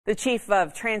The chief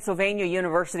of Transylvania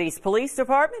University's police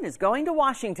department is going to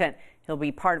Washington. He'll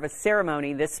be part of a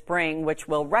ceremony this spring which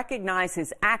will recognize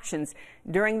his actions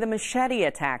during the machete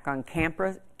attack on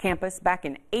campus back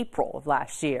in April of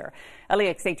last year.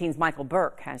 LEX 18's Michael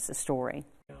Burke has the story.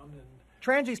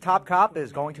 Transy's top cop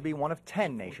is going to be one of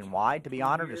 10 nationwide to be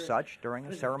honored as such during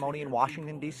a ceremony in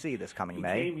Washington, D.C. this coming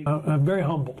May. I'm very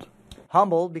humbled.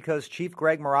 Humbled because Chief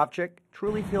Greg Moravchik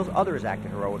truly feels others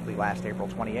acted heroically last April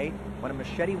 28 when a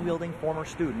machete-wielding former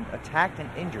student attacked and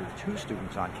injured 2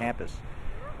 students on campus,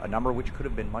 a number which could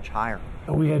have been much higher.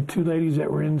 We had 2 ladies that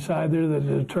were inside there that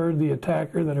deterred the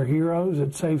attacker, that are heroes,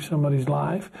 that saved somebody's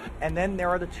life. And then there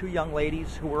are the 2 young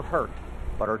ladies who were hurt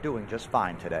but are doing just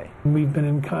fine today. We've been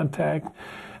in contact,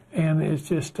 and it's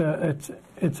just,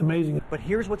 it's amazing. But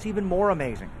here's what's even more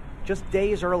amazing. Just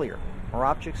days earlier,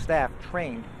 Moravchik's staff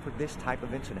trained for this type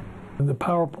of incident. The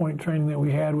PowerPoint training that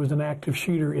we had was an active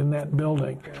shooter in that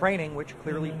building. Training which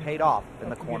clearly paid off in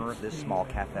the corner of this small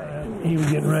cafe. He was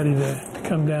getting ready to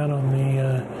come down on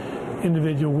the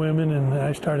individual women, and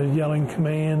I started yelling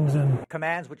commands.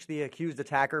 Commands which the accused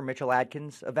attacker, Mitchell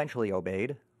Adkins, eventually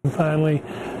obeyed. And finally,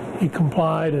 he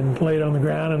complied and laid on the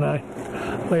ground, and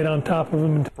I laid on top of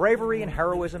him. Bravery and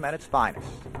heroism at its finest.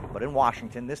 But in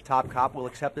Washington, this top cop will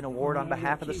accept an award on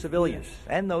behalf of the civilians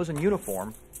and those in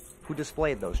uniform who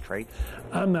displayed those traits.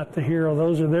 I'm not the hero.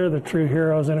 They're the true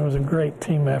heroes, and it was a great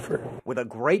team effort. With a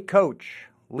great coach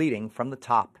leading from the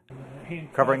top.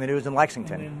 Covering the news in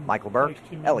Lexington, Michael Burke,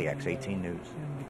 LEX 18 News.